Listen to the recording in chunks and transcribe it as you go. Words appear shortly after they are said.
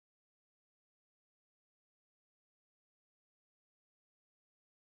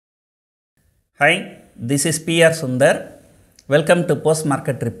Hi, this is PR Sundar. Welcome to Post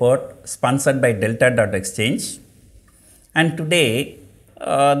Market Report sponsored by Delta.exchange. And today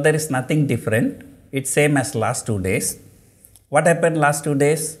there is nothing different. It's same as last 2 days. What happened last 2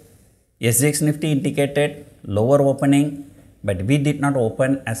 days? SGX Nifty indicated lower opening, but we did not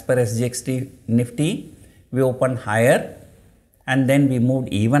open as per SGX Nifty. We opened higher and then we moved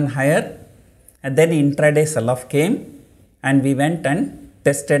even higher, and then intraday sell-off came and we went and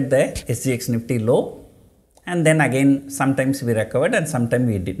tested the SGX Nifty low, and then again sometimes we recovered and sometimes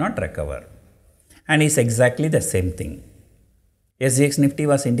we did not recover, and it's exactly the same thing. SGX Nifty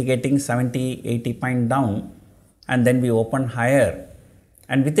was indicating 70-80 point down, and then we opened higher,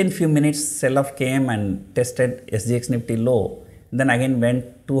 and within few minutes sell-off came and tested SGX Nifty low, then again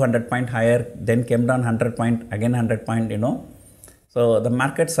went 200 point higher, then came down 100 point, again 100 point, So the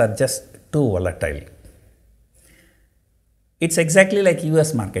markets are just too volatile. It's exactly like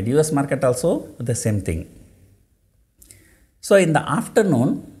US market. US market also the same thing. So in the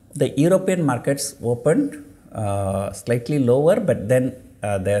afternoon, the European markets opened slightly lower, but then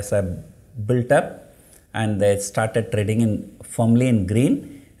there's a built up and they started trading firmly in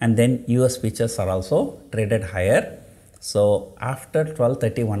green, and then US futures are also traded higher. So after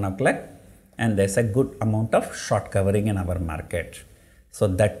 12:30, 1 o'clock, and there's a good amount of short covering in our market. So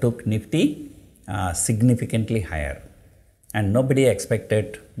that took Nifty significantly higher. And nobody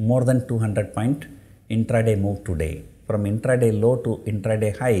expected more than 200 point intraday move today. From intraday low to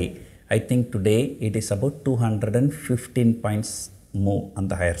intraday high, I think today it is about 215 points move on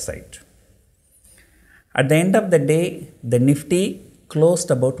the higher side. At the end of the day, the Nifty closed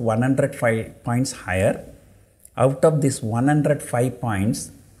about 105 points higher. Out of this 105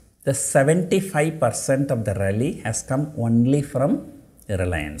 points, the 75% of the rally has come only from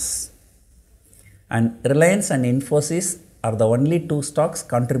Reliance. And Reliance and Infosys are the only two stocks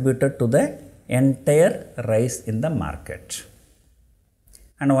contributed to the entire rise in the market.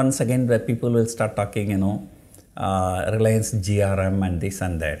 And once again, the people will start talking, Reliance GRM and this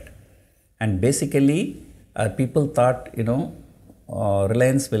and that. And basically, people thought,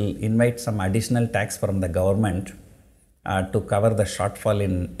 Reliance will invite some additional tax from the government to cover the shortfall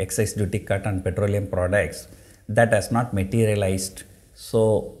in excise duty cut on petroleum products. That has not materialized.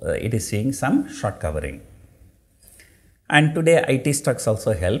 So it is seeing some short covering. And today IT stocks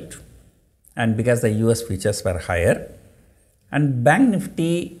also helped, and because the US futures were higher, and Bank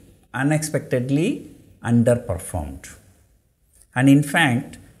Nifty unexpectedly underperformed. And in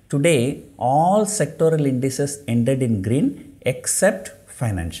fact, today all sectoral indices ended in green except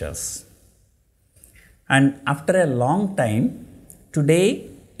financials. And after a long time,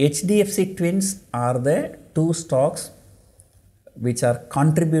 today HDFC Twins are the two stocks which are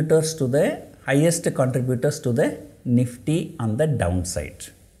contributors to the highest contributors to the Nifty on the downside.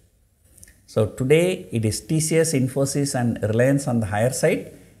 So today it is TCS, Infosys and Reliance on the higher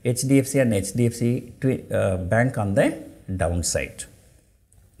side, HDFC and HDFC Bank on the downside.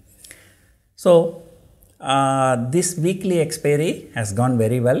 So this weekly expiry has gone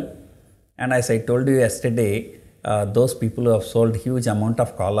very well, and as I told you yesterday, those people who have sold huge amount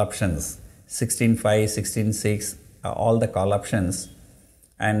of call options, 16.5, 16.6, all the call options,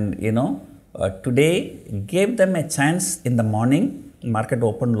 and today gave them a chance in the morning. Market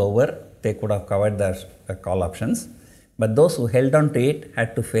opened lower, they could have covered the call options, but those who held on to it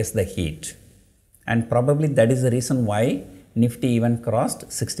had to face the heat, and probably that is the reason why Nifty even crossed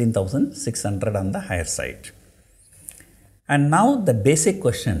 16,600 on the higher side. And now the basic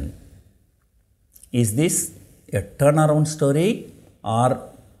question, is this a turnaround story or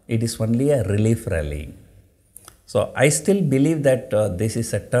it is only a relief rally? So I still believe that this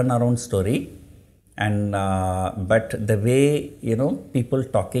is a turnaround story, and but the way people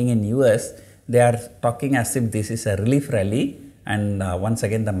talking in US, they are talking as if this is a relief rally, and once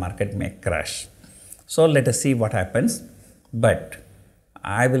again the market may crash. So let us see what happens. But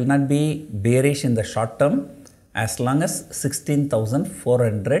I will not be bearish in the short term as long as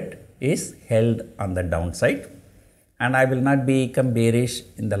 16,400 is held on the downside, and I will not become bearish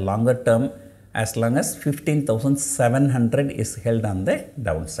in the longer term as long as 15,700 is held on the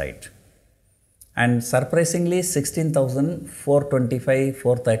downside. And surprisingly, 16,425,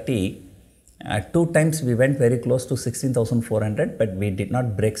 430, two times we went very close to 16,400, but we did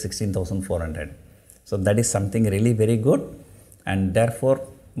not break 16,400. So that is something really very good, and therefore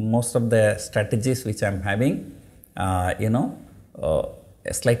most of the strategies which I am having,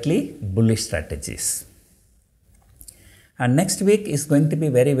 slightly bullish strategies. And next week is going to be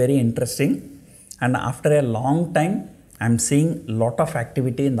very, very interesting. And after a long time, I am seeing lot of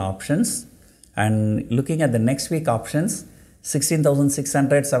activity in the options, and looking at the next week options,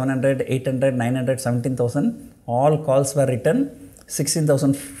 16,600, 700, 800, 900, 17,000, all calls were written.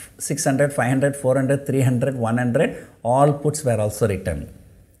 16,600, 500, 400, 300, 100, all puts were also written.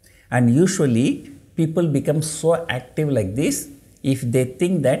 And usually people become so active like this if they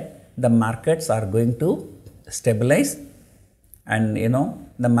think that the markets are going to stabilize, and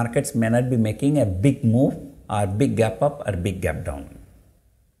the markets may not be making a big move or big gap up or big gap down,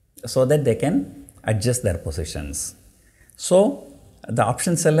 so that they can adjust their positions. So the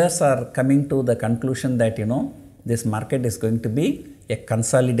option sellers are coming to the conclusion that this market is going to be a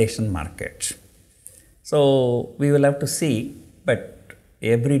consolidation market. So we will have to see, but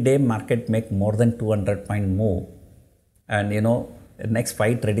every day market make more than 200 point move, and next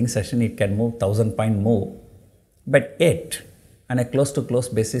 5 trading session it can move 1000 point move, but yet on a close to close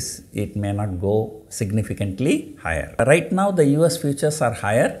basis it may not go significantly higher. Right now the US futures are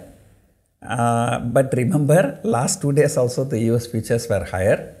higher, but remember last 2 days also the US futures were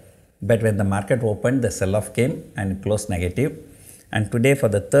higher, but when the market opened the sell-off came and closed negative, and today for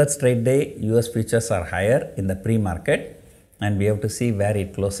the third straight day US futures are higher in the pre-market, and we have to see where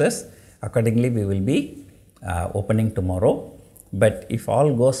it closes. Accordingly we will be opening tomorrow, but if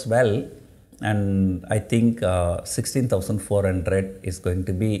all goes well, and I think 16,400 is going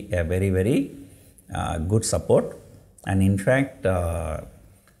to be a very, very good support. And in fact, I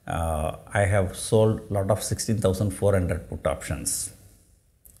have sold a lot of 16,400 put options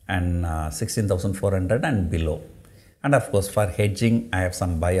and 16,400 and below. And of course, for hedging, I have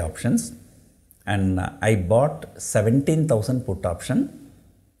some buy options. And I bought 17,000 put option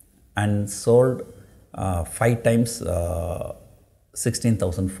and sold 5 times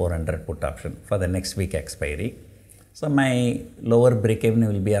 16,400 put option for the next week expiry. So my lower break even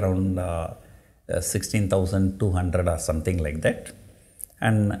will be around 16,200 or something like that.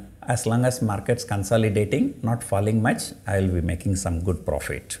 And as long as markets consolidating, not falling much, I will be making some good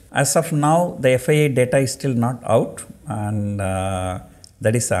profit. As of now, the FII data is still not out, and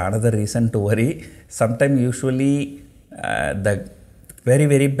that is another reason to worry. Sometimes usually the very,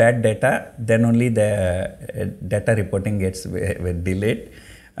 very bad data, then only the data reporting gets delayed.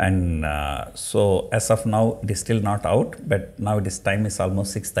 And so as of now, it is still not out, but now this time is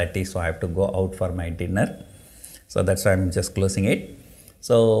almost 6:30, so I have to go out for my dinner. So that's why I'm just closing it.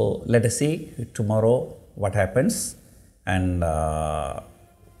 So let us see tomorrow what happens. And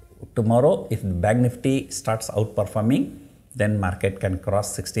tomorrow, if Bank Nifty starts outperforming, then market can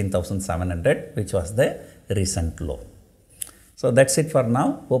cross 16,700, which was the recent low. So that's it for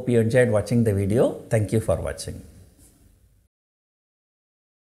now. Hope you enjoyed watching the video. Thank you for watching.